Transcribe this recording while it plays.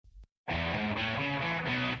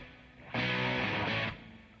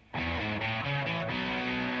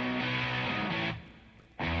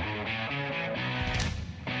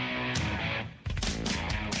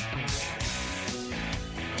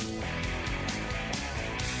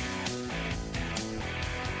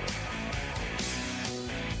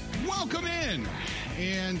Welcome in,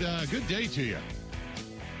 and good day to you.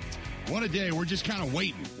 What a day. We're just kind of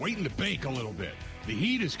waiting to bake a little bit. The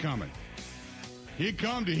heat is coming. Here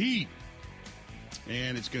come the heat.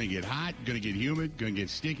 And it's going to get hot, going to get humid, going to get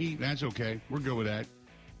sticky. That's okay. We're good with that.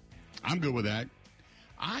 I'm good with that.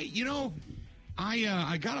 I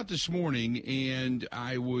got up this morning, and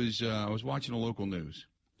I was watching the local news.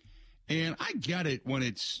 And I get it when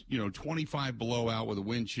it's, 25 below out with a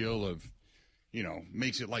wind chill of,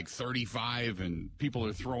 makes it like 35, and people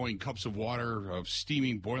are throwing cups of water, of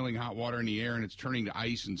steaming, boiling hot water in the air, and it's turning to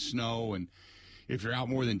ice and snow. And if you're out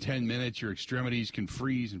more than 10 minutes, your extremities can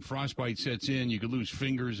freeze and frostbite sets in. You could lose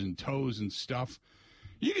fingers and toes and stuff.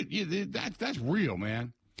 That's real,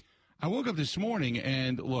 man. I woke up this morning,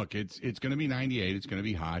 and look, it's going to be 98. It's going to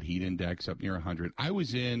be hot. Heat index up near 100. I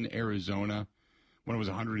was in Arizona when it was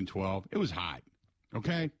 112. It was hot.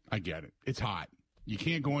 Okay? I get it. It's hot. You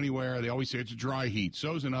can't go anywhere. They always say it's a dry heat.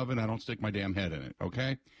 So's an oven. I don't stick my damn head in it.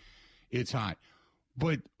 Okay? It's hot.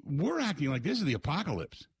 But we're acting like this is the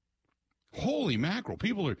apocalypse. Holy mackerel.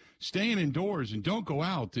 People are staying indoors and don't go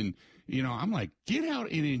out. And, I'm like, get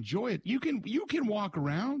out and enjoy it. You can walk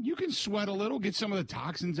around. You can sweat a little, get some of the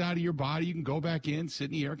toxins out of your body. You can go back in, sit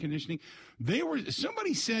in the air conditioning.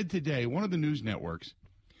 Somebody said today, one of the news networks,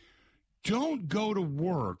 don't go to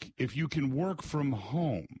work if you can work from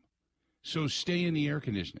home. So stay in the air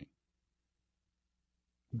conditioning.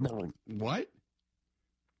 What?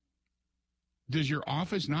 Does your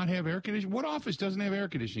office not have air conditioning? What office doesn't have air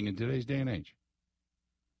conditioning in today's day and age?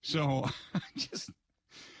 So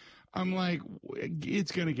I'm like,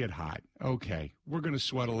 it's going to get hot. Okay, we're going to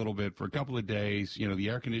sweat a little bit for a couple of days. The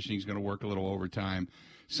air conditioning is going to work a little overtime.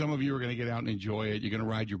 Some of you are going to get out and enjoy it. You're going to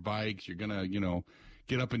ride your bikes. You're going to,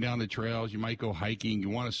 get up and down the trails. You might go hiking. You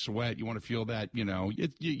want to sweat. You want to feel that, you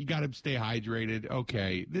got to stay hydrated.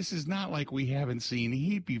 Okay, this is not like we haven't seen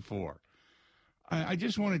heat before. I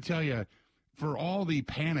just want to tell you, for all the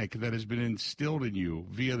panic that has been instilled in you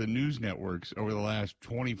via the news networks over the last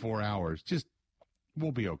 24 hours,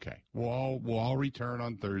 we'll be okay. We'll all return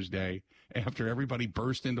on Thursday after everybody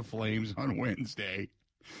burst into flames on Wednesday.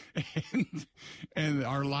 And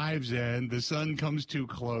our lives end. The sun comes too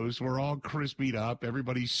close. We're all crispied up.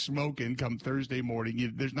 Everybody's smoking come Thursday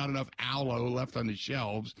morning. There's not enough aloe left on the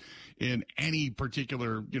shelves in any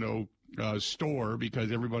particular, store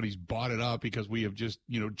because everybody's bought it up because we have just,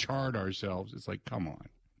 charred ourselves. It's like, come on.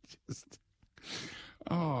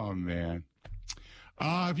 Oh, man.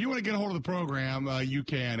 If you want to get a hold of the program, you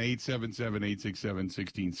can,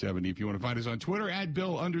 877-867-1670. If you want to find us on Twitter, at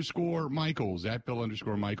Bill_Michaels, at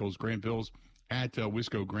Bill_Michaels. Grant Bills at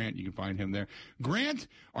Wisco Grant. You can find him there. Grant,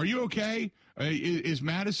 are you okay? Is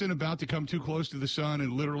Madison about to come too close to the sun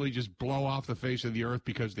and literally just blow off the face of the earth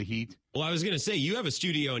because of the heat? Well, I was going to say, you have a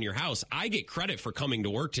studio in your house. I get credit for coming to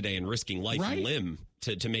work today and risking life and limb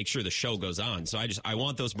to make sure the show goes on. So I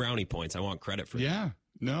want those brownie points. I want credit for that. Yeah.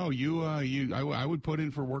 No, I would put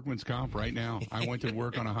in for workman's comp right now. I went to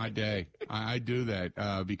work on a hot day. I do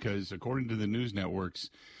that because according to the news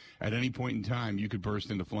networks, at any point in time, you could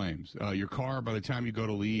burst into flames. Your car, by the time you go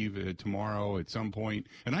to leave tomorrow at some point,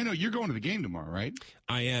 and I know you're going to the game tomorrow, right?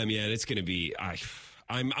 I am, yeah, and it's going to be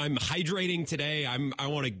I'm hydrating today. I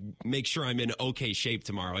want to make sure I'm in okay shape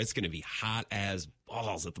tomorrow. It's going to be hot as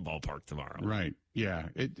balls at the ballpark tomorrow. Right, yeah.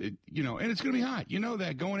 And it's going to be hot. You know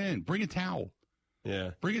that going in. Bring a towel.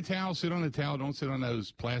 Yeah. Bring a towel, sit on a towel. Don't sit on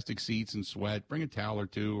those plastic seats and sweat. Bring a towel or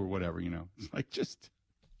two or whatever, It's like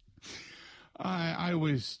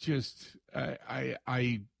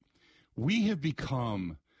we have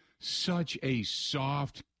become such a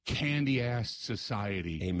soft, candy-ass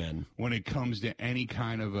society. Amen. When it comes to any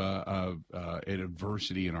kind of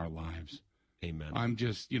adversity in our lives. Amen. I'm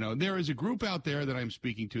just, there is a group out there that I'm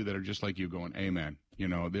speaking to that are just like you going, amen.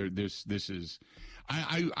 This is,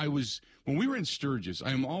 I was, when we were in Sturgis,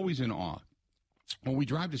 I am always in awe. When we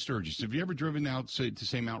drive to Sturgis, have you ever driven out to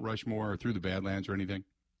say Mount Rushmore or through the Badlands or anything?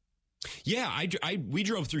 Yeah, we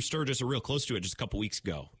drove through Sturgis or real close to it just a couple weeks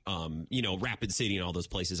ago. Rapid City and all those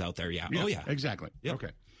places out there. Yeah. Oh, yeah. Exactly. Yep.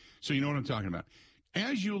 Okay. So you know what I'm talking about.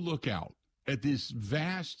 As you look out at this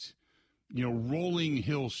vast, rolling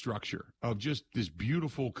hill structure of just this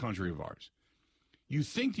beautiful country of ours, you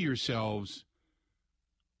think to yourselves,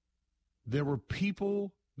 there were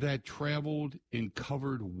people that traveled in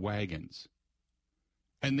covered wagons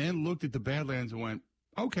and then looked at the Badlands and went,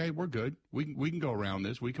 okay, we're good. We can go around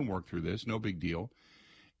this. We can work through this. No big deal.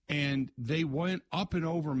 And they went up and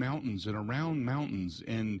over mountains and around mountains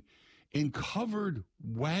and in covered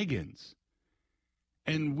wagons.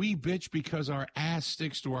 And we bitch because our ass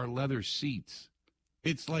sticks to our leather seats.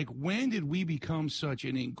 It's like, when did we become such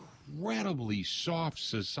an incredibly soft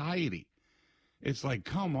society? It's like,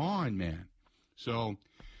 come on, man. So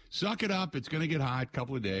suck it up. It's going to get hot.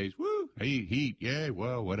 Couple of days. Woo. Hey, heat. Yeah,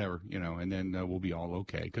 well, whatever, and then we'll be all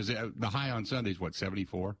okay. Because the high on Sunday is,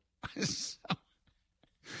 74? So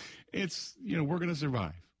it's, we're going to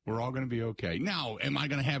survive. We're all going to be okay. Now, am I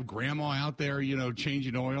going to have grandma out there,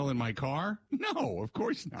 changing oil in my car? No, of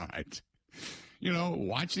course not.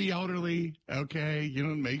 Watch the elderly, okay?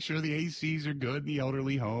 Make sure the ACs are good in the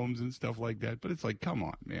elderly homes and stuff like that. But it's like, come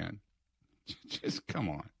on, man. Just come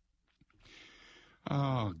on.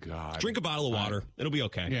 Oh, God. Drink a bottle of water. It'll be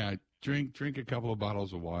okay. Yeah, drink a couple of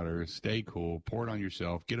bottles of water. Stay cool. Pour it on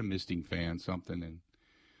yourself. Get a misting fan, something, and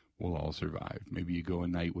we'll all survive. Maybe you go a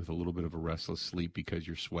night with a little bit of a restless sleep because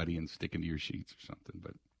you're sweaty and sticking to your sheets or something.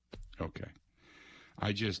 But, okay.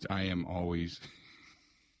 I am always,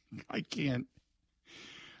 I can't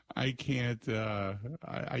wait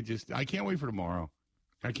for tomorrow.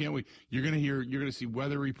 I can't wait. You're going to see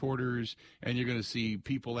weather reporters, and you're going to see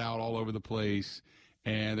people out all over the place,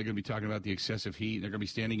 and they're going to be talking about the excessive heat. They're going to be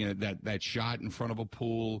standing in that shot in front of a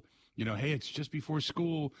pool. Hey, it's just before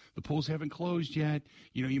school. The pools haven't closed yet.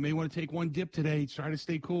 You may want to take one dip today. Try to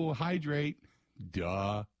stay cool. Hydrate.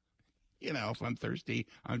 Duh. If I'm thirsty,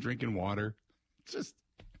 I'm drinking water.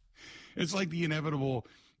 It's like the inevitable.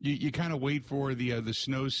 You kind of wait for the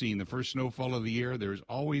snow scene, the first snowfall of the year. There's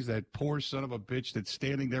always that poor son of a bitch that's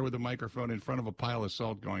standing there with a microphone in front of a pile of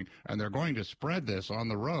salt going, and they're going to spread this on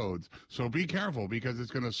the roads. So be careful because it's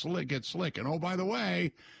going to get slick. And, oh, by the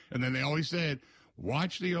way, and then they always said,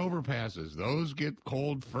 watch the overpasses. Those get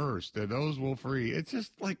cold first, and those will freeze. It's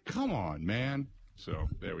just like, come on, man. So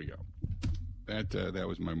there we go. That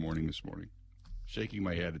was my morning this morning, shaking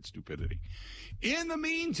my head at stupidity. In the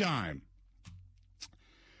meantime,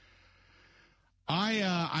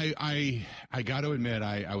 I got to admit,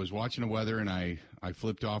 I was watching the weather, and I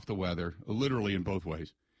flipped off the weather, literally in both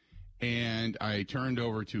ways, and I turned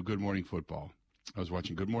over to Good Morning Football. I was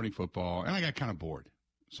watching Good Morning Football, and I got kind of bored,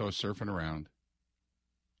 so I was surfing around,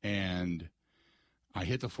 and I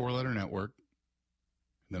hit the four-letter network.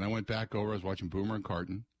 Then I went back over. I was watching Boomer and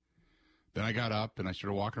Carton. Then I got up, and I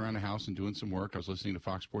started walking around the house and doing some work. I was listening to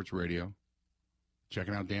Fox Sports Radio,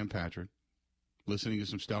 checking out Dan Patrick, listening to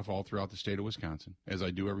some stuff all throughout the state of Wisconsin, as I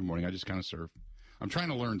do every morning. I just kind of surf. I'm trying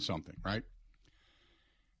to learn something, right?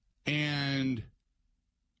 And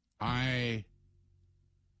I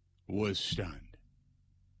was stunned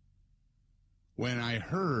when I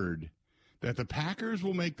heard that the Packers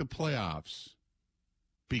will make the playoffs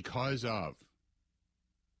because of.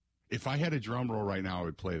 If I had a drum roll right now, I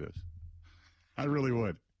would play this. I really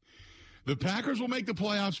would. The Packers will make the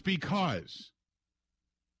playoffs because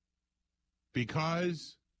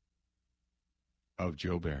of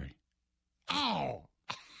Joe Barry. Oh!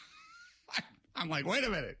 I'm like, wait a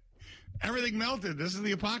minute. Everything melted. This is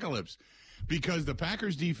the apocalypse. Because the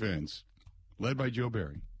Packers defense, led by Joe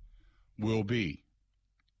Barry, will be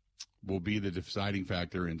the deciding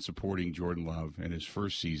factor in supporting Jordan Love in his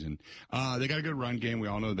first season. They got a good run game. We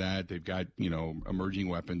all know that. They've got, emerging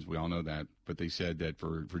weapons. We all know that. But they said that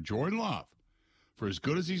for Jordan Love, for as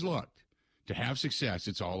good as he's looked, to have success,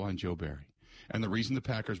 it's all on Joe Barry. And the reason the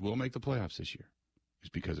Packers will make the playoffs this year is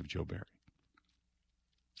because of Joe Barry.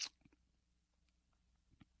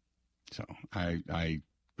 So I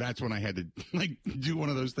that's when I had to do one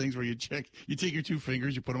of those things where you take your two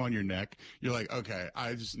fingers, you put them on your neck. You're like, okay,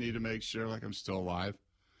 I just need to make sure I'm still alive,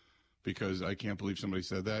 because I can't believe somebody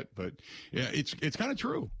said that. But yeah, it's kind of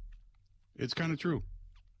true. It's kind of true.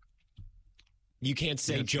 You can't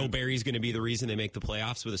say Joe Barry's going to be the reason they make the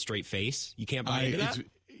playoffs with a straight face. You can't buy into that?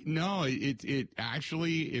 No, it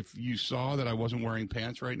actually, if you saw that I wasn't wearing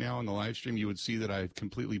pants right now on the live stream, you would see that I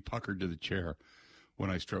completely puckered to the chair when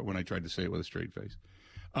I tried to say it with a straight face.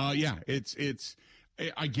 Yeah,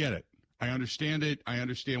 I get it. I understand it. I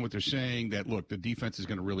understand what they're saying, that, look, the defense is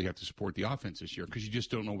going to really have to support the offense this year because you just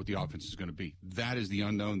don't know what the offense is going to be. That is the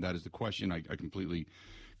unknown. That is the question. I completely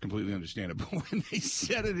understand it. But when they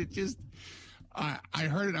said it, it just, I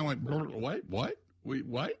heard it and I went, what? Wait,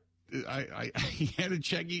 what? I had to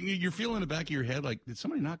check. You're feeling in the back of your head like, did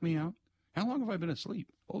somebody knock me out? How long have I been asleep?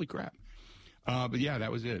 Holy crap. But, yeah, that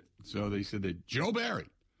was it. So they said that Joe Barry,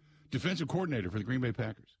 defensive coordinator for the Green Bay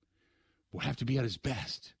Packers, will have to be at his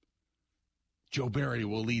best. Joe Barry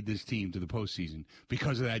will lead this team to the postseason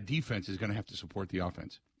because of that defense is going to have to support the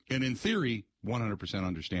offense. And in theory, 100%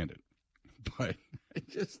 understand it. But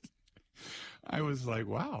I was like,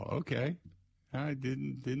 wow, okay. I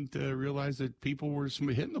didn't realize that people were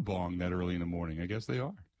hitting the bong that early in the morning. I guess they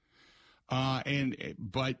are.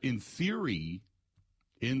 But in theory,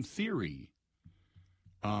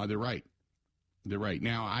 They're right. They're right.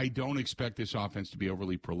 Now, I don't expect this offense to be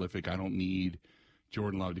overly prolific. I don't need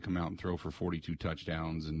Jordan Love to come out and throw for 42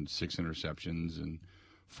 touchdowns and 6 interceptions and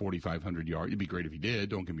 4,500 yards. It'd be great if he did,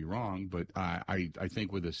 don't get me wrong, but I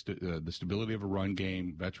think with the stability of a run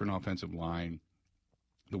game, veteran offensive line,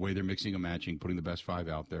 the way they're mixing and matching, putting the best 5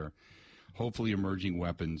 out there, hopefully emerging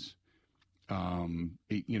weapons,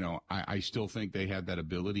 I still think they have that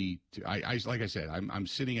ability to. Like I said, I'm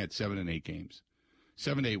sitting at 7 and 8 games,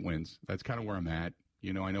 7 to 8 wins. That's kind of where I'm at.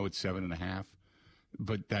 I know it's 7.5,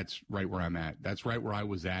 but that's right where I'm at. That's right where I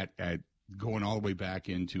was at going all the way back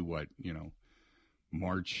into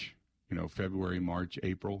March, February, March,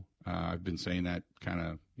 April. I've been saying that kind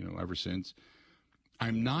of ever since.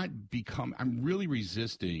 I'm really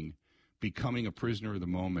resisting becoming a prisoner of the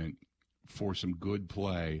moment for some good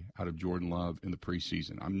play out of Jordan Love in the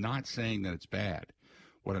preseason. I'm not saying that it's bad.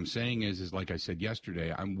 What I'm saying is like I said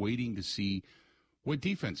yesterday, I'm waiting to see what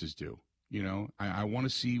defenses do. I want to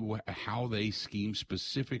see how they scheme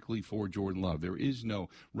specifically for Jordan Love.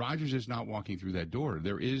 Rodgers is not walking through that door.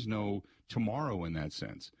 There is no tomorrow in that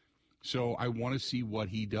sense. So I want to see what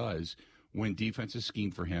he does when defenses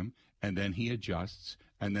scheme for him, and then he adjusts,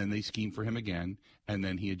 and then they scheme for him again, and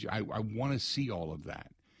then I want to see all of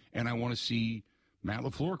that. And I want to see Matt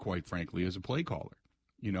LaFleur, quite frankly, as a play caller,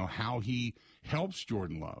 how he helps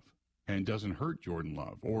Jordan Love and doesn't hurt Jordan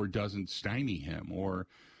Love or doesn't stymie him or,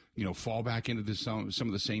 fall back into some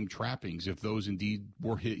of the same trappings if those indeed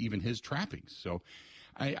were even his trappings. So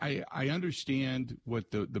I understand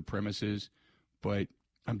what the premise is, but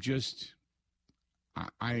I'm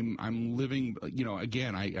living,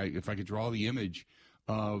 again, if I could draw the image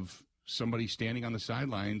of somebody standing on the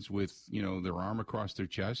sidelines with, their arm across their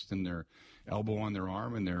chest and their elbow on their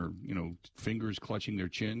arm and their, fingers clutching their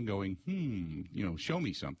chin going, show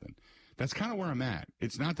me something. That's kind of where I'm at.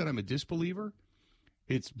 It's not that I'm a disbeliever.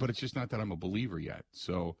 But it's just not that I'm a believer yet.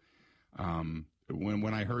 So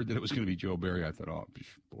when I heard that it was going to be Joe Barry, I thought, oh,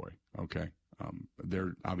 boy, okay.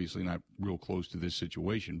 They're obviously not real close to this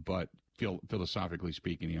situation, but philosophically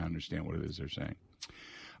speaking, I understand what it is they're saying.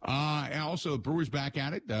 And also, Brewers back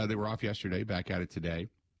at it. They were off yesterday, back at it today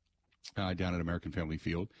down at American Family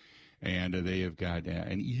Field. And they have got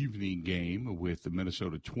an evening game with the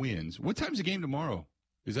Minnesota Twins. What time's the game tomorrow?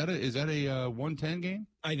 Is that a 1:10 game?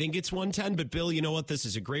 I think it's 1:10, but Bill, you know what? This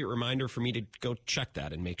is a great reminder for me to go check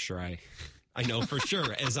that and make sure I know for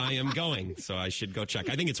sure as I am going. So I should go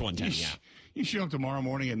check. I think it's 1:10, yeah. You show up tomorrow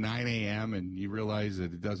morning at 9 a.m. and you realize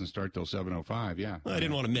that it doesn't start till 7:05, yeah. Well, I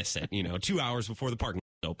didn't want to miss it. 2 hours before the parking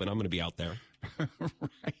is open, I'm going to be out there.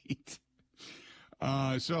 Right.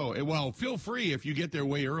 Feel free if you get there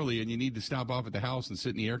way early and you need to stop off at the house and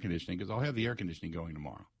sit in the air conditioning, because I'll have the air conditioning going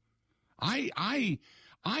tomorrow. I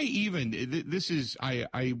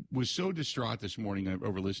was so distraught this morning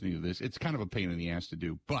over listening to this. It's kind of a pain in the ass to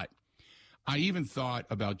do, but I even thought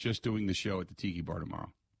about just doing the show at the Tiki Bar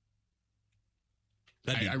tomorrow.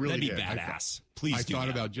 That'd be badass. I thought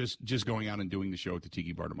about just going out and doing the show at the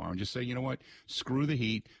Tiki Bar tomorrow and just say, you know what? Screw the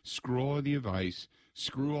heat. Screw all the advice.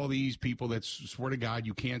 Screw all these people that swear to God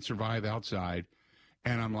you can't survive outside.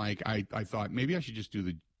 And I'm like, I thought maybe I should just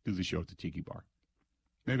do the show at the Tiki Bar.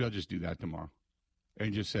 Maybe I'll just do that tomorrow.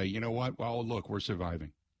 And just say, you know what? Well, look, we're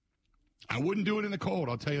surviving. I wouldn't do it in the cold.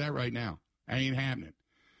 I'll tell you that right now. I ain't having it.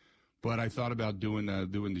 But I thought about doing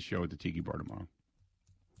the show at the Tiki Bar tomorrow.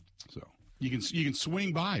 So you can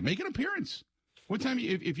swing by, make an appearance. What time?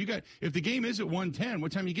 If the game is at 1:10,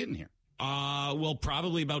 what time are you getting here? Well,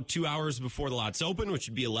 probably about 2 hours before the lots open, which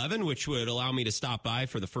would be 11, which would allow me to stop by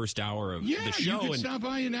for the first hour of the show. Yeah, you could stop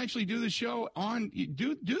by and actually do the show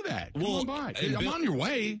do that. Come on by. I'm on your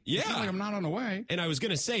way. Yeah. It's not like I'm not on the way. And I was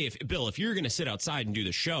going to say, if you're going to sit outside and do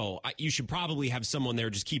the show, you should probably have someone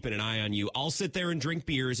there just keeping an eye on you. I'll sit there and drink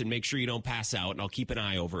beers and make sure you don't pass out, and I'll keep an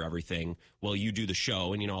eye over everything while you do the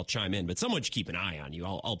show, and, I'll chime in. But someone should keep an eye on you.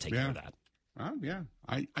 I'll take care of that. Yeah.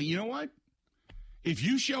 I you know what? If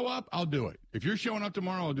you show up, I'll do it. If you're showing up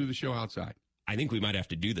tomorrow, I'll do the show outside. I think we might have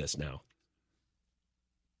to do this now.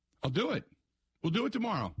 I'll do it. We'll do it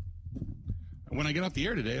tomorrow. When I get off the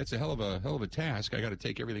air today, that's a hell of a task. I got to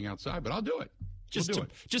take everything outside, but I'll do it.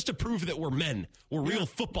 Just to prove that we're men. We're real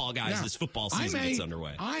football guys. This football season gets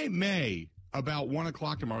underway. I may, about 1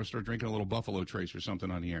 o'clock tomorrow, start drinking a little Buffalo Trace or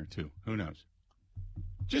something on the air, too. Who knows?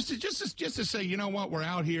 Just to say, you know what, we're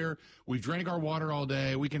out here. We've drank our water all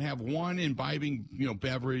day. We can have one imbibing,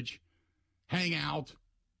 beverage, hang out.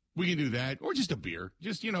 We can do that, or just a beer.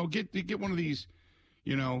 Just get one of these,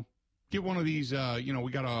 get one of these.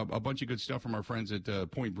 We got a bunch of good stuff from our friends at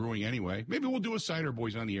Point Brewing anyway. Maybe we'll do a cider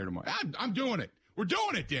boys on the air tomorrow. I'm doing it. We're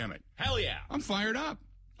doing it. Damn it. Hell yeah. I'm fired up.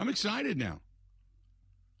 I'm excited now.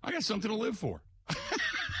 I got something to live for.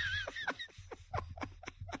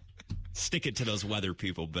 Stick it to those weather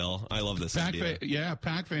people, Bill. I love this idea.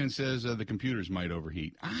 Pac Fan says the computers might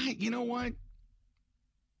overheat. You know what?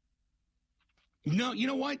 No, you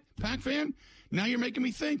know what, Pac Fan? Now you're making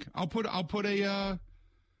me think. I'll put a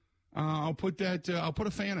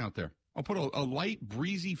fan out there. I'll put a light,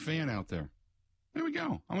 breezy fan out there. There we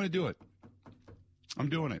go. I'm going to do it. I'm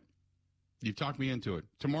doing it. You talked me into it.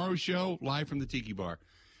 Tomorrow's show, live from the Tiki Bar.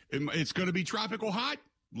 It's going to be tropical hot.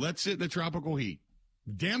 Let's sit in the tropical heat.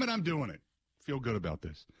 Damn it, I'm doing it. Feel good about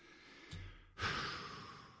this. I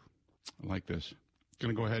like this.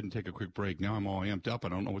 Going to go ahead and take a quick break. Now I'm all amped up. I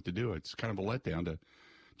don't know what to do. It's kind of a letdown to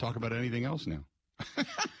talk about anything else now.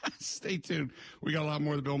 Stay tuned. We got a lot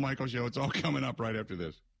more of the Bill Michaels Show. It's all coming up right after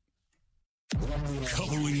this.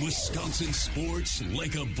 Covering Wisconsin sports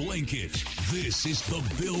like a blanket. This is the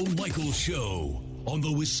Bill Michaels Show on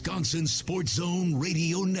the Wisconsin Sports Zone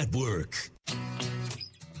Radio Network.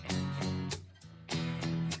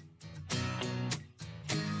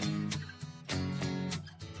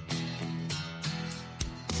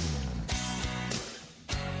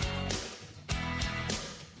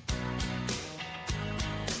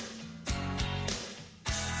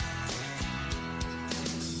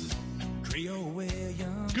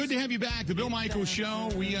 Good to have you back. The Bill Michaels Show.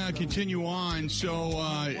 We continue on. So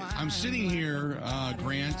I'm sitting here,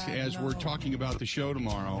 Grant, as we're talking about the show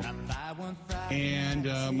tomorrow. And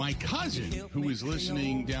my cousin, who is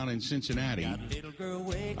listening down in Cincinnati,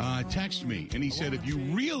 texted me. And he said, if you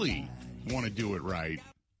really want to do it right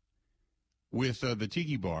with the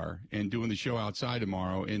Tiki Bar and doing the show outside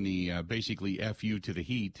tomorrow in the basically FU to the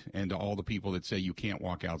heat and to all the people that say you can't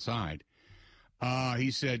walk outside, he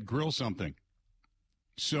said, grill something.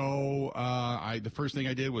 So the first thing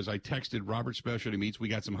I did was I texted Robert Specialty Meats. We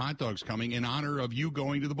got some hot dogs coming in honor of you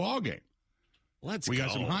going to the ball game. We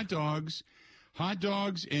got some hot dogs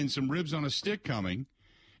and some ribs on a stick coming,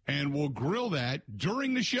 and we'll grill that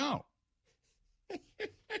during the show.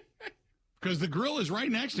 Because the grill is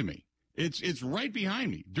right next to me. It's right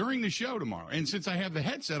behind me during the show tomorrow. And since I have the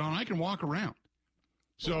headset on, I can walk around.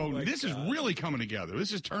 So this is really coming together.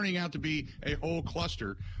 This is turning out to be a whole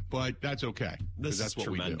cluster, but that's okay. This that's is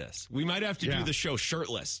tremendous. We might have to do the show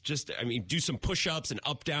shirtless. Do some push-ups and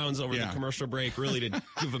up-downs over the commercial break, really to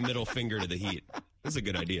give a middle finger to the heat. This is a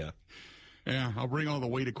good idea. Yeah, I'll bring all the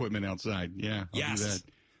weight equipment outside. Yeah, I'll do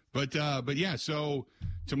that. But yeah, so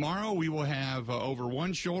tomorrow we will have over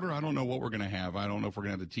one shoulder. I don't know what we're going to have. I don't know if we're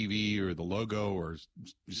going to have the TV or the logo or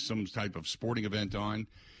some type of sporting event on.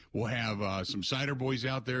 We'll have some cider boys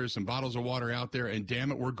out there, some bottles of water out there, and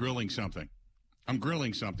damn it, we're grilling something. I'm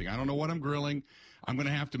grilling something. I don't know what I'm grilling. I'm going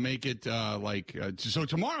to have to make it so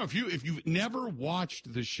tomorrow, if you've never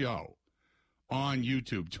watched the show on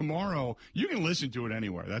YouTube, tomorrow, you can listen to it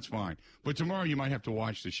anywhere. That's fine. But tomorrow you might have to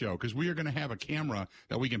watch the show because we are going to have a camera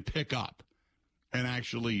that we can pick up and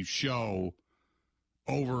actually show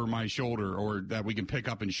over my shoulder, or that we can pick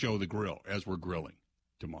up and show the grill as we're grilling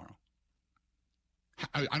tomorrow.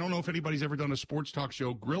 I don't know if anybody's ever done a sports talk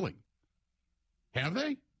show grilling. Have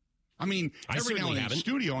they? I mean, every now and then in the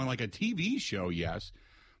studio on like a TV show, yes.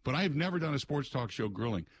 But I have never done a sports talk show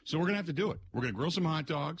grilling. So we're going to have to do it. We're going to grill some hot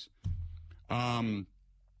dogs. I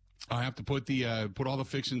have to put all the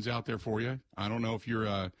fixings out there for you. I don't know if you're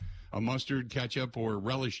a mustard, ketchup, or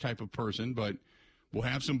relish type of person, but we'll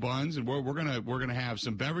have some buns, and we're gonna have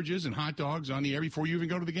some beverages and hot dogs on the air before you even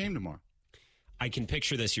go to the game tomorrow. I can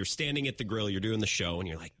picture this. You're standing at the grill, you're doing the show, and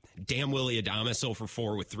you're like, damn Willie Adames 0 for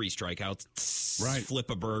 4 with 3 strikeouts. Right. Flip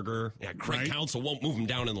a burger. Yeah, Craig Counsell won't move him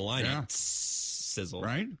down in the lineup. Yeah. Sizzle.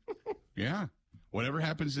 Right? Yeah. Whatever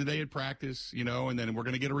happens today at practice, and then we're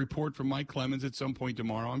going to get a report from Mike Clemens at some point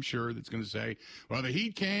tomorrow, I'm sure, that's going to say, well, the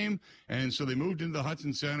heat came, and so they moved into the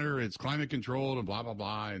Hudson Center. It's climate controlled and blah, blah,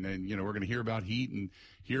 blah. And then, we're going to hear about heat and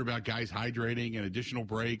hear about guys hydrating and additional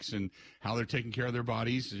breaks and how they're taking care of their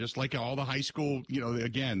bodies, just like all the high school,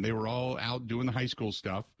 again, they were all out doing the high school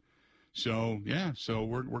stuff. So, yeah, so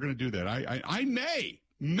we're going to do that. I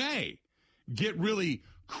may get really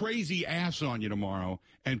crazy ass on you tomorrow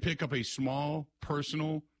and pick up a small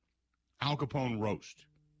personal Al Capone roast.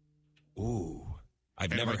 Ooh,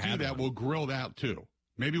 I've never had that. We'll grill that too.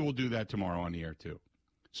 Maybe we'll do that tomorrow on the air too.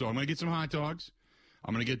 So I'm going to get some hot dogs.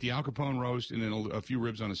 I'm going to get the Al Capone roast and then a few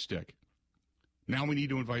ribs on a stick. Now we need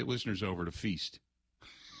to invite listeners over to feast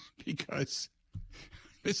because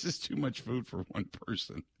this is too much food for one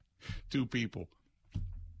person, 2 people.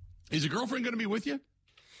 Is a girlfriend going to be with you?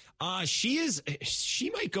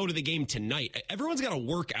 She might go to the game tonight. Everyone's got a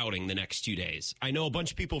work outing the next 2 days. I know a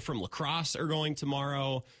bunch of people from lacrosse are going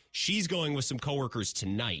tomorrow. She's going with some coworkers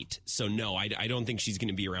tonight. So no, I don't think she's going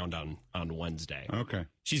to be around on Wednesday. Okay.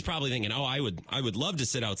 She's probably thinking, I would love to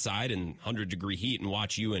sit outside in 100-degree heat and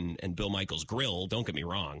watch you and Bill Michaels grill. Don't get me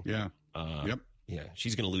wrong. Yeah. Yep. Yeah,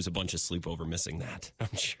 she's going to lose a bunch of sleep over missing that,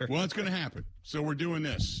 I'm sure. Well, it's going to happen. So we're doing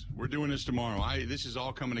this. We're doing this tomorrow. This is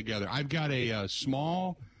all coming together. I've got a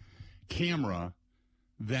small camera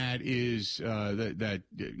that is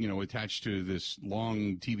attached to this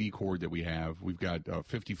long TV cord that we have. We've got a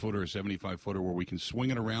 50-footer, a 75-footer where we can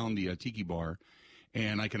swing it around the tiki bar,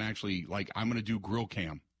 and I can actually, I'm going to do grill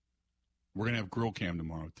cam. We're going to have grill cam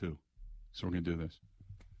tomorrow, too. So we're going to do this.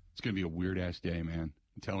 It's going to be a weird-ass day, man.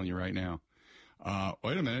 I'm telling you right now.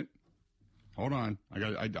 Wait a minute. Hold on.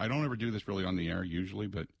 I don't ever do this really on the air usually,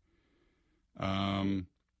 but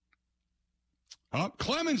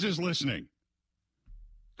Clemens is listening.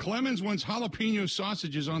 Clemens wants jalapeno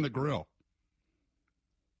sausages on the grill.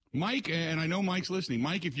 Mike, and I know Mike's listening.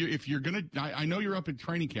 Mike, if you're gonna, I know you're up at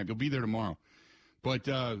training camp. You'll be there tomorrow. But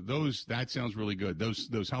that sounds really good. Those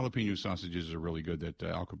jalapeno sausages are really good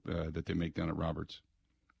that they make down at Roberts.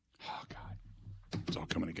 Oh God, it's all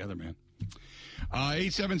coming together, man.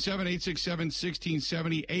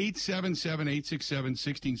 877-867-1670,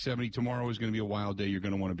 877-867-1670. Tomorrow is going to be a wild day. You're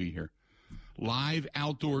going to want to be here. Live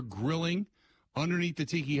outdoor grilling underneath the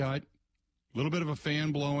Tiki Hut. A little bit of a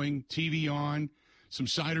fan blowing, TV on, some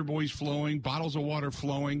cider boys flowing, bottles of water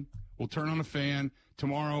flowing. We'll turn on a fan.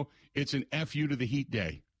 Tomorrow, it's an FU to the heat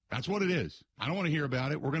day. That's what it is. I don't want to hear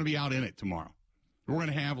about it. We're going to be out in it tomorrow. We're going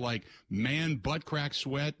to have man butt crack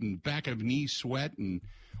sweat and back of knee sweat and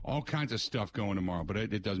all kinds of stuff going tomorrow, but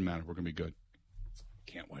it doesn't matter. We're going to be good.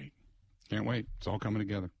 Can't wait. Can't wait. It's all coming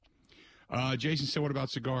together. Jason said, what about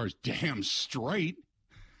cigars? Damn straight.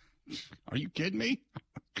 Are you kidding me?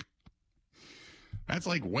 That's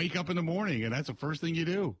like wake up in the morning, and that's the first thing you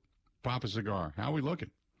do. Pop a cigar. How are we looking?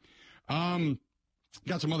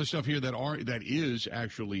 Got some other stuff here that is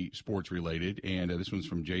actually sports related, and this one's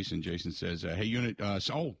from Jason. Jason says, hey, Unit.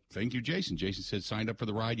 Thank you, Jason. Jason said, signed up for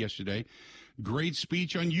the ride yesterday. Great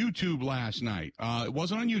speech on YouTube last night. It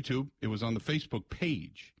wasn't on YouTube. It was on the Facebook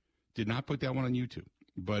page. Did not put that one on YouTube.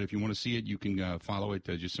 But if you want to see it, you can follow it.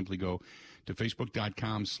 Just simply go to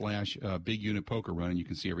facebook.com/Big Unit Poker Run, and you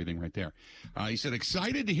can see everything right there. He said,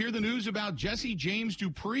 excited to hear the news about Jesse James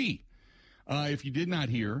Dupree. If you did not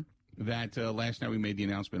hear that last night we made the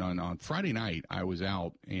announcement on Friday night, I was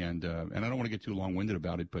out, and I don't want to get too long-winded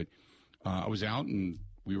about it, but I was out, and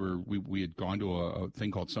we had gone to a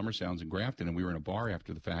thing called Summer Sounds in Grafton, and we were in a bar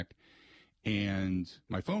after the fact, and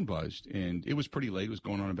my phone buzzed, and it was pretty late. It was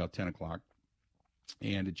going on about 10 o'clock.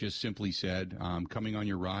 And it just simply said, coming on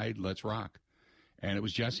your ride, let's rock. And it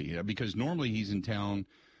was Jesse, because normally he's in town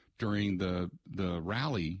during the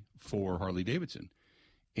rally for Harley Davidson.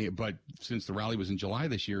 But since the rally was in July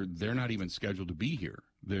this year, they're not even scheduled to be here.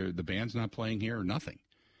 The band's not playing here or nothing.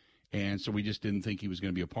 And so we just didn't think he was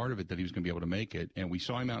going to be a part of it, that he was going to be able to make it. And we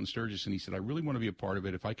saw him out in Sturgis, and he said, I really want to be a part of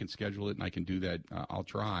it. If I can schedule it and I can do that, I'll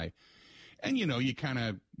try. And, you kind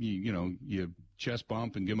of, you chest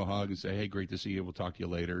bump and give him a hug and say, hey, great to see you. We'll talk to you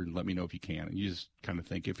later, and let me know if you can. And you just kind of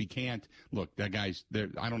think, if he can't, look, that guy's there.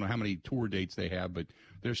 I don't know how many tour dates they have, but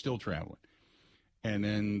they're still traveling. And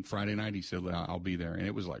then Friday night he said, I'll be there. And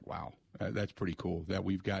it was like, wow, that's pretty cool that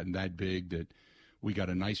we've gotten that big, that we got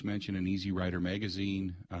a nice mention in Easy Rider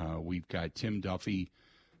magazine. We've got Tim Duffy,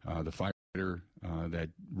 the firefighter that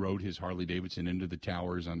rode his Harley Davidson into the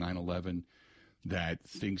towers on 9/11, that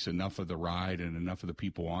thinks enough of the ride and enough of the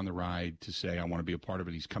people on the ride to say, I want to be a part of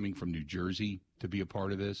it. He's coming from New Jersey to be a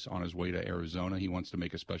part of this. On his way to Arizona, he wants to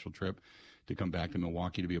make a special trip to come back to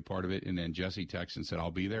Milwaukee to be a part of it. And then Jesse texted and said, I'll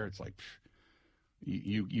be there. It's like,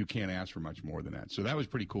 you can't ask for much more than that. So that was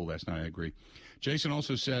pretty cool last night. I agree. Jason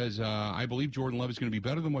also says, I believe Jordan Love is going to be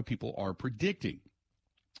better than what people are predicting.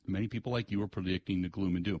 Many people like you are predicting the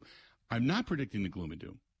gloom and doom. I'm not predicting the gloom and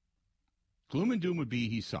doom. Gloom and doom would be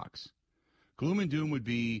he sucks. Gloom and doom would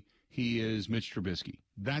be he is Mitch Trubisky.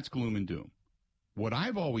 That's gloom and doom. What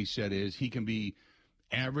I've always said is he can be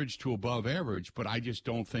average to above average, but I just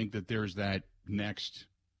don't think that there's that next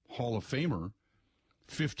Hall of Famer,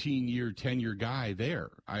 15-year, 10-year guy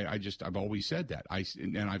there. I've always said that.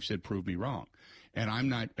 And I've said prove me wrong. And I'm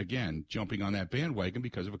not, again, jumping on that bandwagon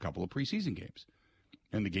because of a couple of preseason games.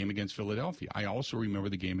 And the game against Philadelphia. I also remember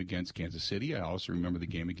the game against Kansas City. I also remember the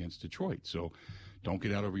game against Detroit. So don't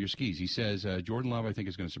get out over your skis. He says, Jordan Love, I think,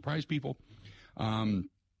 is going to surprise people.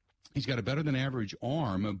 He's got a better-than-average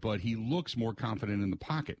arm, but he looks more confident in the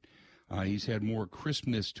pocket. He's had more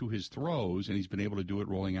crispness to his throws, and he's been able to do it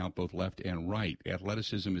rolling out both left and right.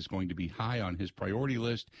 Athleticism is going to be high on his priority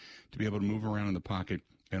list to be able to move around in the pocket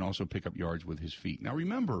and also pick up yards with his feet. Now,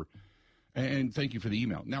 remember, and thank you for the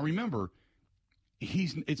email. Now, remember,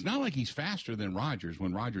 it's not like he's faster than Rodgers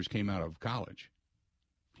when Rodgers came out of college.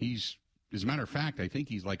 As a matter of fact, I think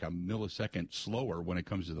he's like a millisecond slower when it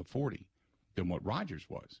comes to the 40 than what Rodgers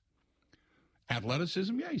was.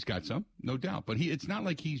 Athleticism, yeah, he's got some, no doubt. But it's not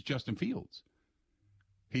like he's Justin Fields.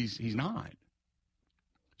 He's not.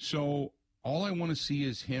 So all I want to see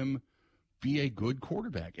is him be a good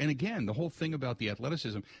quarterback. And again, the whole thing about the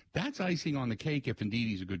athleticism, that's icing on the cake if indeed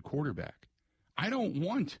he's a good quarterback. I don't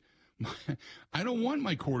want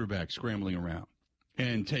my quarterback scrambling around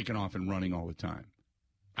and taking off and running all the time.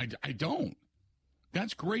 I don't.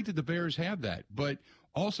 That's great that the Bears have that, but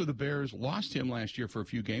also the Bears lost him last year for a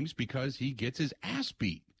few games because he gets his ass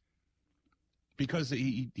beat, because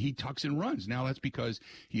he tucks and runs. Now that's because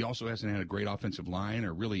he also hasn't had a great offensive line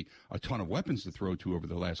or really a ton of weapons to throw to over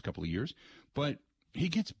the last couple of years, but he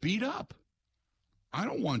gets beat up. I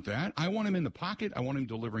don't want that. I want him in the pocket. I want him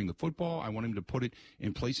delivering the football. I want him to put it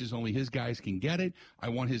in places only his guys can get it. I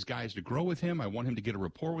want his guys to grow with him. I want him to get a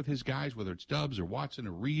rapport with his guys, whether it's Stubbs or Watson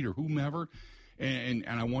or Reed or whomever. And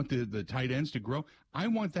I want the tight ends to grow. I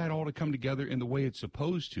want that all to come together in the way it's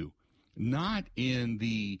supposed to, not in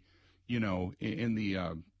the, improv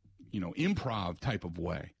type of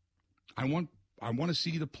way. I want to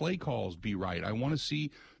see the play calls be right. I want to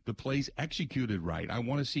see the plays executed right. I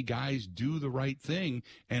want to see guys do the right thing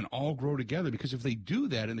and all grow together, because if they do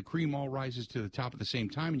that and the cream all rises to the top at the same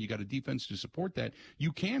time and you got a defense to support that,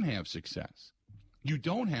 you can have success. You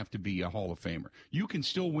don't have to be a Hall of Famer. You can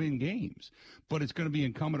still win games, but it's going to be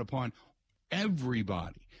incumbent upon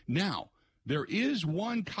everybody. Now, there is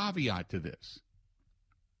one caveat to this,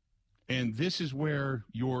 and this is where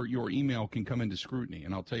your email can come into scrutiny,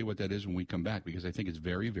 and I'll tell you what that is when we come back, because I think it's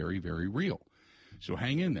very, very, very real. So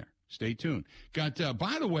hang in there. Stay tuned. Got,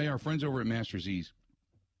 by the way, our friends over at Master Z's.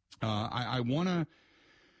 I want to...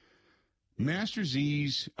 Master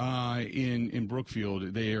Z's in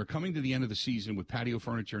Brookfield, they are coming to the end of the season with patio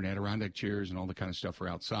furniture and Adirondack chairs and all the kind of stuff for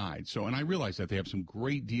outside. So, and I realize that they have some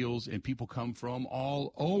great deals, and people come from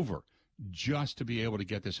all over just to be able to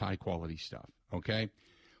get this high-quality stuff, okay?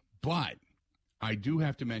 But I do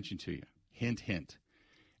have to mention to you, hint, hint,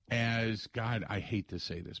 as, God, I hate to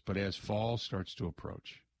say this, but as fall starts to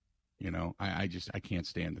approach, I can't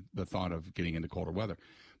stand the thought of getting into colder weather.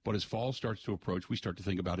 But as fall starts to approach, we start to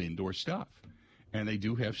think about indoor stuff. And they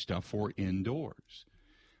do have stuff for indoors.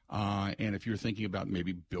 And if you're thinking about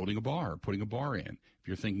maybe building a bar, putting a bar in, if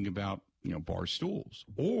you're thinking about, bar stools,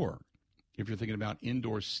 or if you're thinking about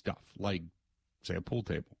indoor stuff like, say, a pool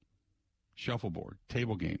table, shuffleboard,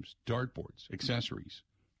 table games, dartboards, accessories,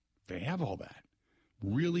 they have all that.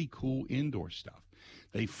 Really cool indoor stuff.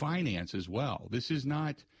 They finance as well. This is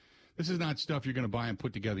not stuff you're going to buy and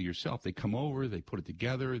put together yourself. They come over, they put it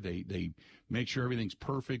together, they make sure everything's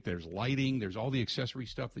perfect. There's lighting, there's all the accessory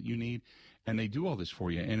stuff that you need, and they do all this for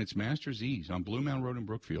you. And it's Master Z's on Blue Mound Road in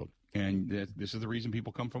Brookfield. And this is the reason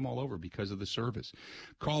people come from all over, because of the service.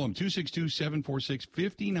 Call them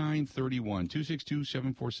 262-746-5931,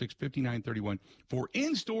 262-746-5931 for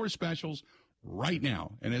in-store specials right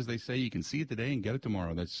now. And as they say, you can see it today and get it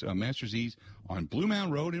tomorrow. That's Master Z's on Blue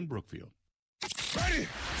Mound Road in Brookfield. Ready?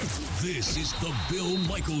 This is the Bill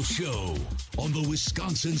Michaels Show on the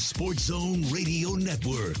Wisconsin Sports Zone Radio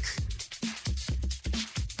Network.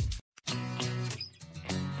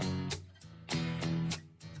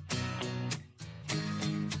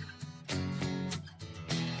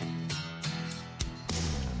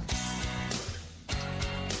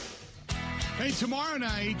 Hey, tomorrow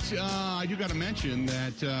night, I do got to mention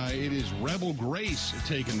that it is Rebel Grace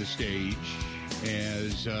taking the stage,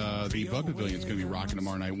 as the Bud Pavilion is going to be rocking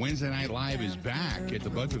tomorrow night. Wednesday Night Live is back at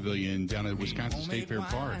the Bud Pavilion down at Wisconsin State Fair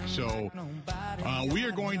Park. So we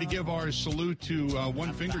are going to give our salute to,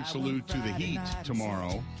 one-fingered salute to the Heat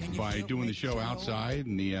tomorrow by doing the show outside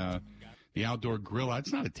and the outdoor grill out.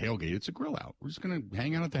 It's not a tailgate. It's a grill out. We're just going to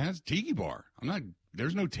hang out at the Tiki Bar.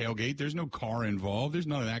 There's no tailgate. There's no car involved. There's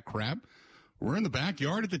none of that crap. We're in the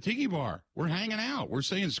backyard at the Tiki Bar. We're hanging out. We're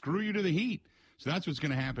saying screw you to the Heat. So that's what's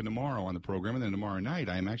going to happen tomorrow on the program. And then tomorrow night,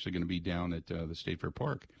 I am actually going to be down at the State Fair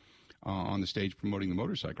Park on the stage promoting the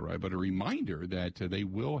motorcycle ride. But a reminder that they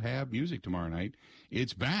will have music tomorrow night.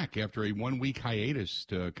 It's back after a 1-week hiatus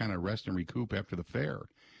to kind of rest and recoup after the fair.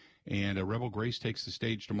 And Rebel Grace takes the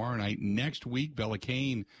stage tomorrow night. Next week, Bella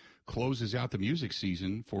Kane closes out the music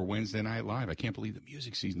season for Wednesday Night Live. I can't believe the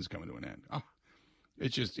music season's coming to an end. Oh,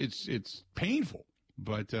 it's painful.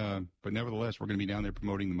 But nevertheless, we're going to be down there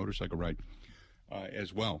promoting the motorcycle ride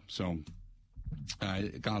as well. So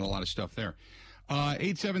got a lot of stuff there.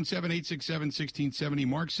 877-867-1670.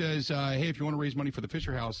 Mark says, hey, if you want to raise money for the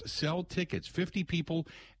Fisher House, sell tickets. 50 people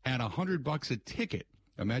at $100 a ticket.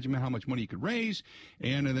 Imagine how much money you could raise,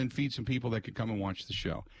 and then feed some people that could come and watch the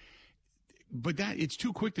show. But it's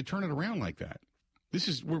too quick to turn it around like that.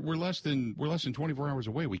 We're less than 24 hours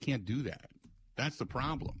away. We can't do that. That's the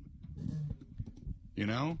problem. You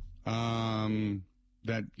know,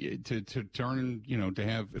 that to turn, to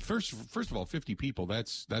have first of all 50 people.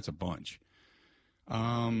 That's a bunch.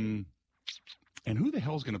 And who the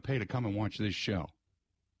hell's going to pay to come and watch this show?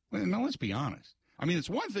 Well, now let's be honest. I mean, it's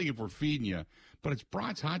one thing if we're feeding you, but it's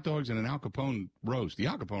brats, hot dogs, and an Al Capone roast. The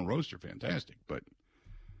Al Capone roasts are fantastic, but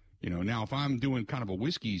now if I'm doing kind of a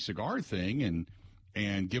whiskey cigar thing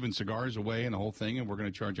and giving cigars away and the whole thing, and we're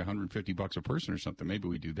going to charge $150 a person or something, maybe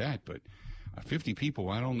we do that. But 50 people,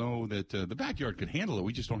 I don't know that the backyard could handle it.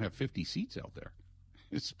 We just don't have 50 seats out there.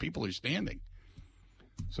 People are standing.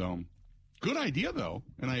 So good idea, though,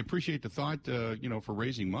 and I appreciate the thought, for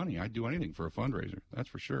raising money. I'd do anything for a fundraiser, that's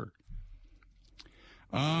for sure.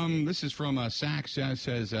 This is from Sachs,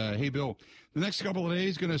 says, hey, Bill, the next couple of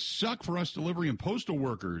days going to suck for us delivery and postal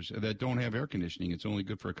workers that don't have air conditioning. It's only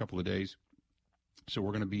good for a couple of days. So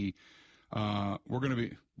we're going to be,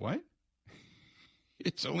 what?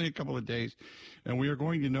 It's only a couple of days, and we are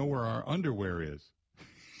going to know where our underwear is.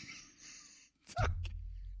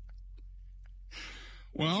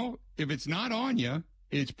 Well, if it's not on you,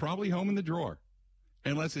 it's probably home in the drawer,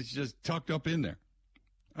 unless it's just tucked up in there.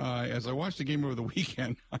 As I watched the game over the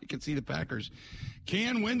weekend, I can see the Packers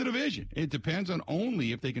can win the division. It depends on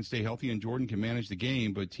only if they can stay healthy and Jordan can manage the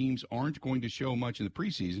game, but teams aren't going to show much in the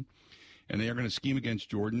preseason, and they are going to scheme against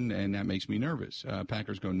Jordan, and that makes me nervous.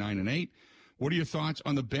 Packers go 9-8. What are your thoughts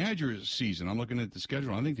on the Badgers season? I'm looking at the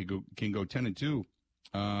schedule. I think they can go 10-2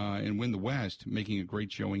 and win the West, making a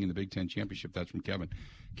great showing in the Big Ten Championship. That's from Kevin.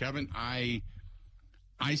 Kevin, I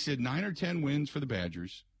said 9 or 10 wins for the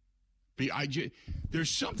Badgers.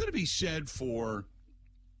 There's something to be said for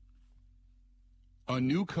a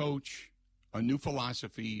new coach, a new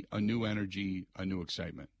philosophy, a new energy, a new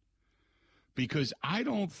excitement. Because I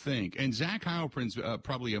don't think, and Zach Heilprin's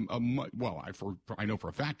probably I know for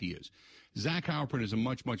a fact he is. Zach Heilprin is a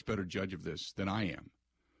much, much better judge of this than I am.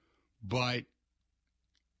 But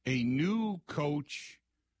a new coach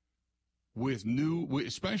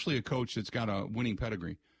especially a coach that's got a winning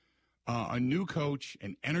pedigree, a new coach,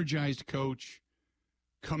 an energized coach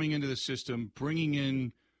coming into the system, bringing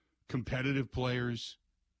in competitive players.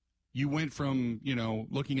 You went from,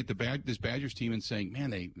 looking at this Badgers team and saying, man,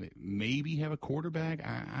 they maybe have a quarterback.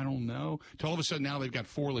 I don't know. To all of a sudden now they've got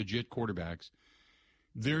 4 legit quarterbacks.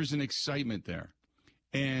 There's an excitement there.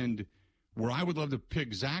 And where I would love to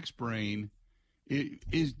pick Zach's brain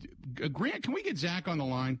is Grant, can we get Zach on the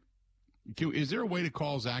line? Is there a way to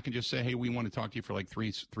call Zach and just say, hey, we want to talk to you for like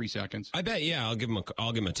three seconds? I bet, yeah. I'll give him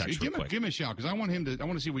a text real quick. Give him a shout, because I want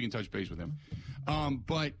to see if we can touch base with him.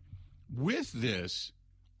 But with this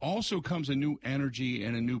also comes a new energy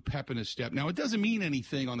and a new pep in the step. Now, it doesn't mean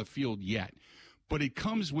anything on the field yet, but it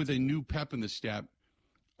comes with a new pep in the step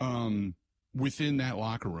within that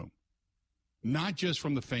locker room, not just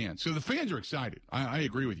from the fans. So the fans are excited. I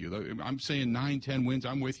agree with you. I'm saying 9, 10 wins.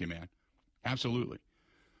 I'm with you, man. Absolutely.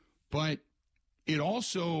 But it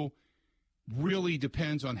also really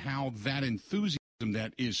depends on how that enthusiasm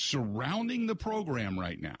that is surrounding the program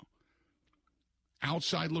right now,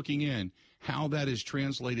 outside looking in, how that is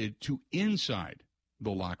translated to inside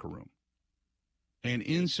the locker room and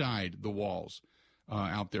inside the walls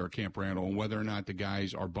out there at Camp Randall, and whether or not the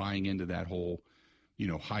guys are buying into that whole,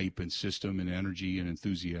 hype and system and energy and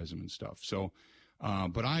enthusiasm and stuff. So,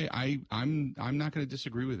 but I'm not going to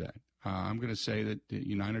disagree with that. I'm going to say that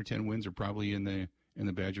 9 or 10 wins are probably in the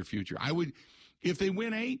Badger future. I would, if they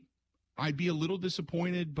win 8, I'd be a little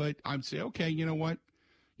disappointed, but I'd say, okay, you know what?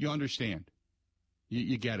 You understand.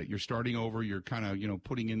 You get it. You're starting over. You're kind of,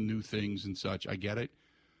 putting in new things and such. I get it.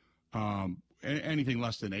 Anything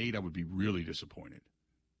less than 8, I would be really disappointed.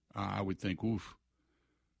 I would think, oof,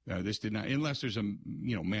 this did not, unless there's a,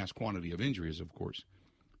 mass quantity of injuries, of course.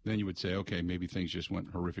 Then you would say, okay, maybe things just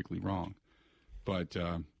went horrifically wrong. But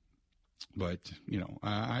I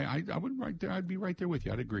would right there. I'd be right there with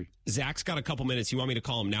you. I'd agree. Zach's got a couple minutes. You want me to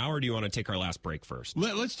call him now, or do you want to take our last break first?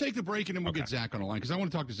 Let's take the break, and then we'll get Zach on the line, because I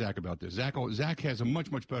want to talk to Zach about this. Zach has a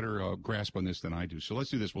much, much better grasp on this than I do. So let's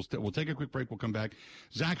do this. We'll take a quick break. We'll come back.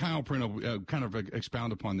 Zach Heilprin will kind of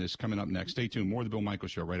expound upon this coming up next. Stay tuned. More of the Bill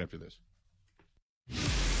Michaels Show right after this.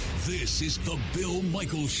 This is the Bill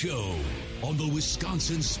Michaels Show on the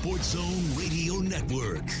Wisconsin Sports Zone Radio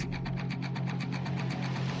Network.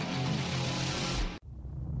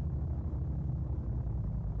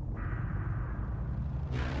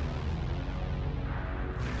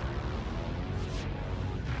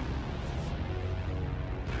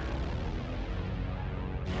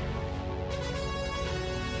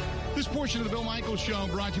 This portion of the Bill Michaels Show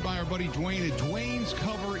brought to you by our buddy Dwayne at Dwayne's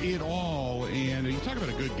Cover It All. And you talk about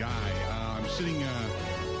a good guy. I'm sitting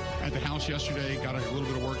at the house yesterday, got a little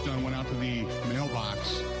bit of work done, went out to the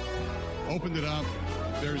mailbox, opened it up.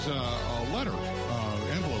 There's a letter,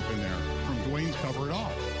 envelope in there from Dwayne's Cover It All.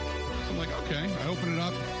 So I'm like, okay. I open it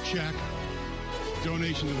up, check,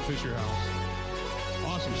 donation to the Fisher House.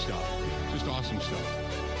 Awesome stuff. Just awesome stuff.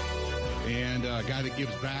 And a guy that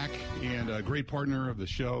gives back and a great partner of the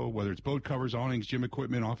show, whether it's boat covers, awnings, gym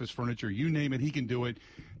equipment, office furniture, you name it, he can do it.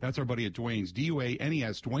 That's our buddy at Dwayne's,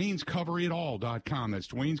 D-U-A-N-E-S, Dwayne'sCoverItAll.com. That's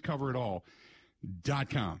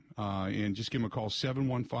Dwayne'sCoverItAll.com. And just give him a call,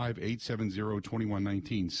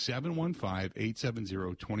 715-870-2119,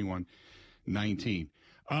 715-870-2119.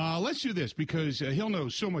 Let's do this because he'll know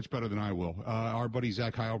so much better than I will. Our buddy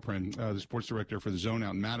Zach Heilprin, the sports director for the Zone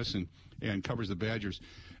out in Madison and covers the Badgers.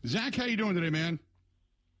 Zach, how you doing today, man?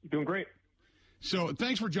 Doing great. So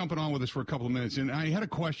thanks for jumping on with us for a couple of minutes. And I had a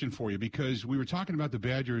question for you because we were talking about the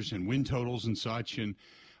Badgers and win totals and such. And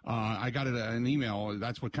I got an email.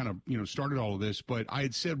 That's what kind of, started all of this. But I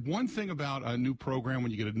had said one thing about a new program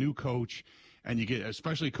when you get a new coach and you get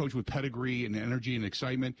especially a coach with pedigree and energy and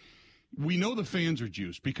excitement. We know the fans are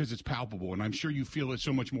juiced because it's palpable, and I'm sure you feel it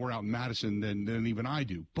so much more out in Madison than even I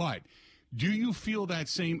do. But do you feel that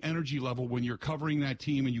same energy level when you're covering that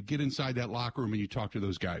team and you get inside that locker room and you talk to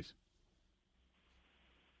those guys?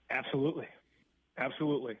 Absolutely.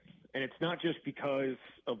 Absolutely. And it's not just because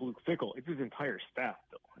of Luke Fickell. It's his entire staff,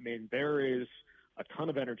 though. I mean, there is a ton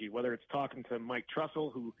of energy, whether it's talking to Mike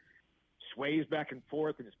Trussell, who sways back and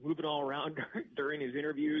forth and is moving all around during his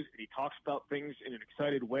interviews. He talks about things in an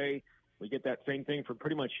excited way. We get that same thing from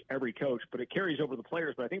pretty much every coach, but it carries over the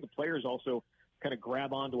players. But I think the players also kind of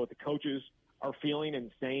grab on to what the coaches are feeling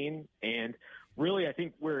and saying. And really, I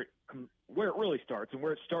think where it really starts and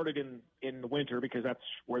where it started in the winter, because that's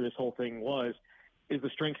where this whole thing was, is the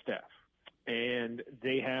strength staff. And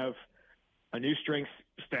they have a new strength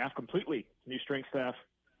staff, completely new strength staff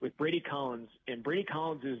with Brady Collins. And Brady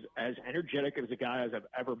Collins is as energetic as a guy as I've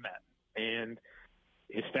ever met. And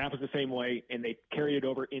his staff is the same way, and they carried it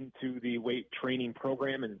over into the weight training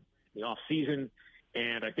program and the off season.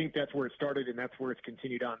 And I think that's where it started, and that's where it's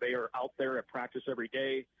continued on. They are out there at practice every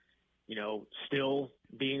day, still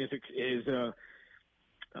being as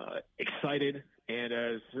excited and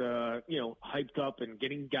as, hyped up and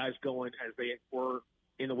getting guys going as they were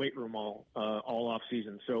in the weight room all off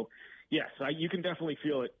season. So, yes, you can definitely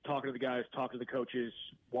feel it talking to the guys, talking to the coaches,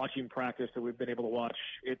 watching practice that we've been able to watch.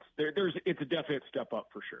 It's a definite step up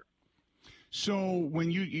for sure. So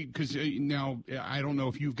when because now I don't know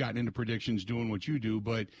if you've gotten into predictions doing what you do,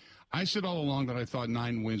 but I said all along that I thought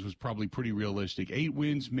 9 wins was probably pretty realistic. 8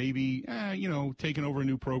 wins, maybe, taking over a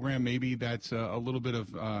new program, maybe that's a little bit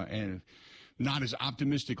of not as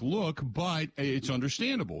optimistic look, but it's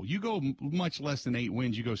understandable. You go much less than 8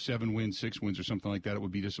 wins, you go 7 wins, 6 wins, or something like that, it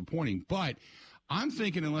would be disappointing. But I'm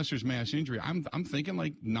thinking, unless there's mass injury, I'm thinking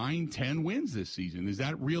like 9, 10 wins this season. Is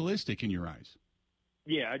that realistic in your eyes?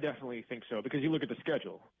 Yeah, I definitely think so, because you look at the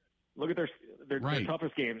schedule. Look at their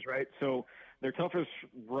toughest games, right? So their toughest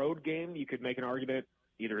road game, you could make an argument,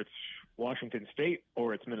 either it's Washington State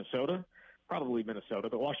or it's Minnesota. Probably Minnesota,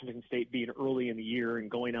 but Washington State being early in the year and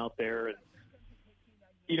going out there and,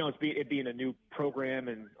 it being a new program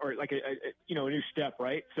or like a new step,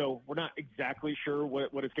 right? So we're not exactly sure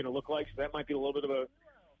what it's going to look like. So that might be a little bit of a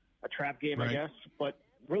trap game, right, I guess. But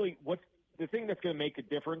really, what's the thing that's going to make a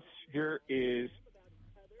difference here is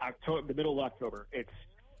the middle of October. It's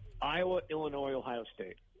Iowa, Illinois, Ohio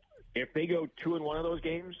State. If they go 2-1 of those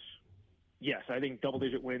games, yes, I think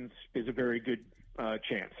double-digit wins is a very good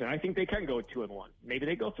chance. And I think they can go 2-1. Maybe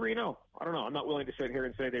they go 3-0. I don't know. I'm not willing to sit here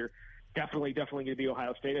and say they're definitely going to be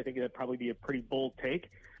Ohio State. I think that'd probably be a pretty bold take.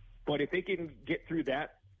 But if they can get through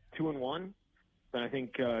that 2-1, then I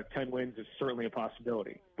think 10 wins is certainly a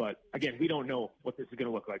possibility. But, again, we don't know what this is going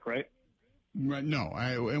to look like, right? Right, no,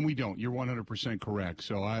 and we don't. You're 100% correct.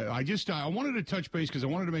 So I wanted to touch base because I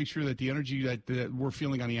wanted to make sure that the energy that we're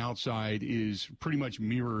feeling on the outside is pretty much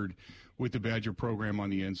mirrored with the Badger program on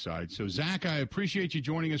the inside. So, Zach, I appreciate you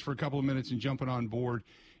joining us for a couple of minutes and jumping on board,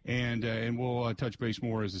 and we'll touch base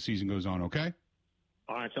more as the season goes on, okay?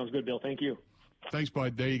 All right, sounds good, Bill. Thank you. Thanks,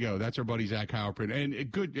 bud. There you go. That's our buddy Zach Heilprin.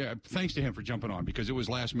 And good. Thanks to him for jumping on because it was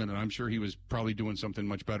last minute. I'm sure he was probably doing something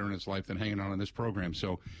much better in his life than hanging on this program.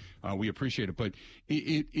 So we appreciate it. But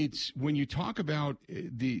it's when you talk about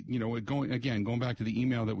going back to the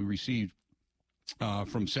email that we received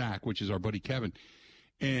from Zach, which is our buddy Kevin,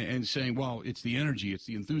 and saying, well, it's the energy, it's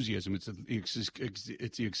the enthusiasm, it's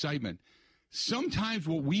the excitement. Sometimes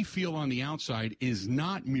what we feel on the outside is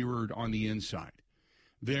not mirrored on the inside.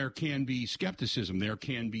 There can be skepticism. There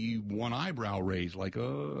can be one eyebrow raised, like,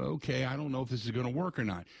 oh, okay, I don't know if this is going to work or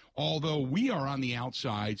not. Although we are on the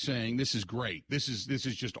outside saying, this is great. This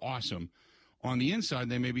is just awesome. On the inside,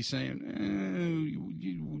 they may be saying,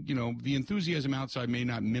 the enthusiasm outside may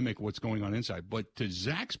not mimic what's going on inside. But to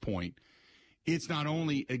Zach's point, it's not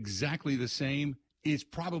only exactly the same, it's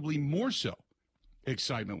probably more so.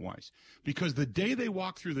 Excitement-wise, because the day they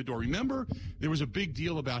walk through the door, remember there was a big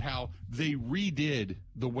deal about how they redid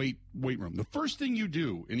the weight room. The first thing you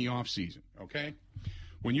do in the off season, okay,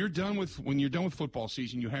 when you're done with football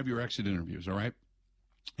season, you have your exit interviews, all right.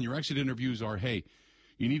 And your exit interviews are, hey,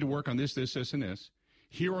 you need to work on this, and this.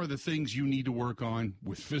 Here are the things you need to work on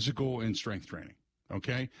with physical and strength training,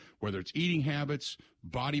 okay. Whether it's eating habits,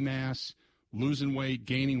 body mass, losing weight,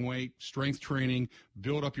 gaining weight, strength training,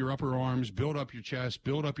 build up your upper arms, build up your chest,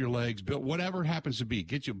 build up your legs, build whatever it happens to be.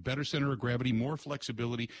 Get you a better center of gravity, more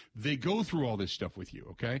flexibility. They go through all this stuff with you,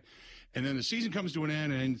 okay? And then the season comes to an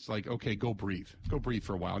end, and it's like, okay, go breathe. Go breathe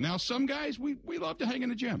for a while. Now, some guys, we love to hang in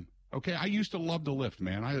the gym, okay? I used to love to lift,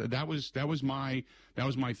 man. That was my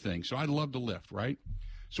thing. So I love to lift, right?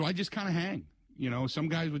 So I just kind of hang. Some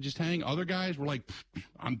guys would just hang. Other guys were like,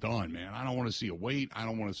 I'm done, man. I don't want to see a weight. I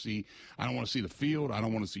don't want to see the field. I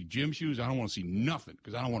don't want to see gym shoes. I don't want to see nothing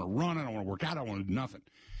because I don't want to run. I don't want to work out. I don't want to do nothing.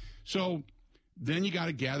 So then you got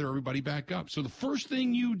to gather everybody back up. So the first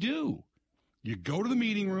thing you do, you go to the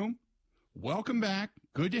meeting room. Welcome back.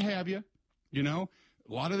 Good to have you. A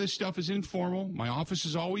lot of this stuff is informal. My office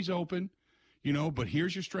is always open, but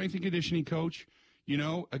here's your strength and conditioning coach.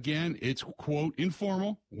 Again, it's, quote,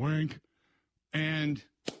 informal, wink. And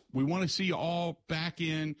we want to see you all back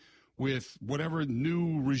in with whatever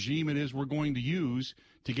new regime it is we're going to use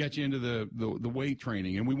to get you into the weight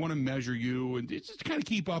training. And we want to measure you and just to kind of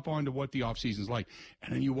keep up on to what the off-season's like.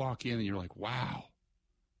 And then you walk in and you're like, wow,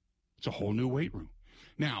 it's a whole new weight room.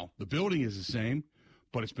 Now, the building is the same,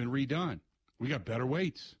 but it's been redone. We got better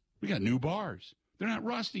weights. We got new bars. They're not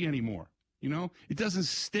rusty anymore. It doesn't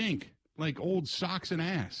stink like old socks and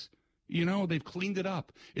ass. They've cleaned it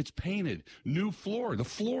up. It's painted. New floor. The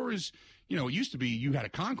floor is, it used to be you had a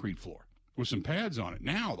concrete floor with some pads on it.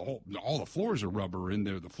 Now all the floors are rubber and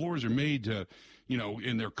the floors are made to,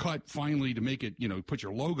 and they're cut finely to make it, put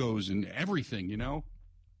your logos and everything,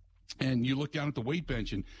 And you look down at the weight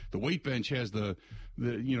bench, and the weight bench has the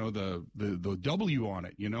W on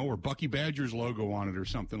it, or Bucky Badger's logo on it or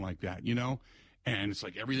something like that, And it's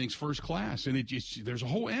like everything's first class, and there's a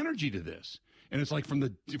whole energy to this. And it's like from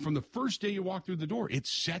the first day you walk through the door, it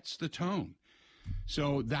sets the tone.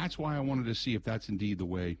 So that's why I wanted to see if that's indeed the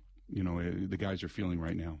way, the guys are feeling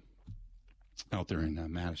right now out there in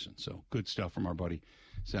Madison. So good stuff from our buddy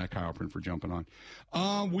Zach Heilprin for jumping on.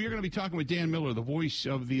 We are going to be talking with Dan Miller, the voice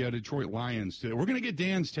of the Detroit Lions today. We're going to get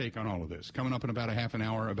Dan's take on all of this. Coming up in about an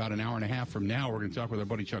hour and a half from now, we're going to talk with our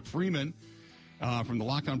buddy Chuck Freeman from the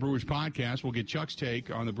Locked On Brewers podcast. We'll get Chuck's take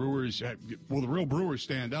on the Brewers. Will the real Brewers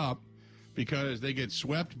stand up? Because they get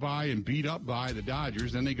swept by and beat up by the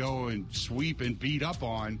Dodgers. Then they go and sweep and beat up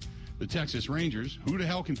on the Texas Rangers. Who the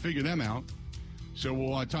hell can figure them out? So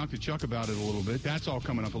we'll talk to Chuck about it a little bit. That's all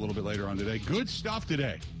coming up a little bit later on today. Good stuff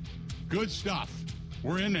today. Good stuff.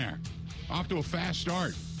 We're in there. Off to a fast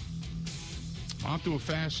start.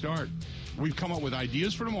 We've come up with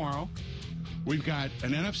ideas for tomorrow. We've got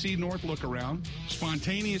an NFC North look around.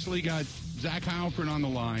 Spontaneously got Zach Heilprin on the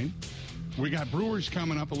line. We got Brewers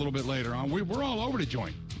coming up a little bit later on. We're all over the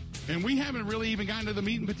joint. And we haven't really even gotten to the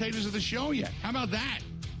meat and potatoes of the show yet. How about that?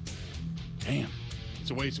 Damn. It's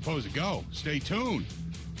the way it's supposed to go. Stay tuned.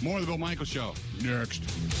 More of the Bill Michaels Show next.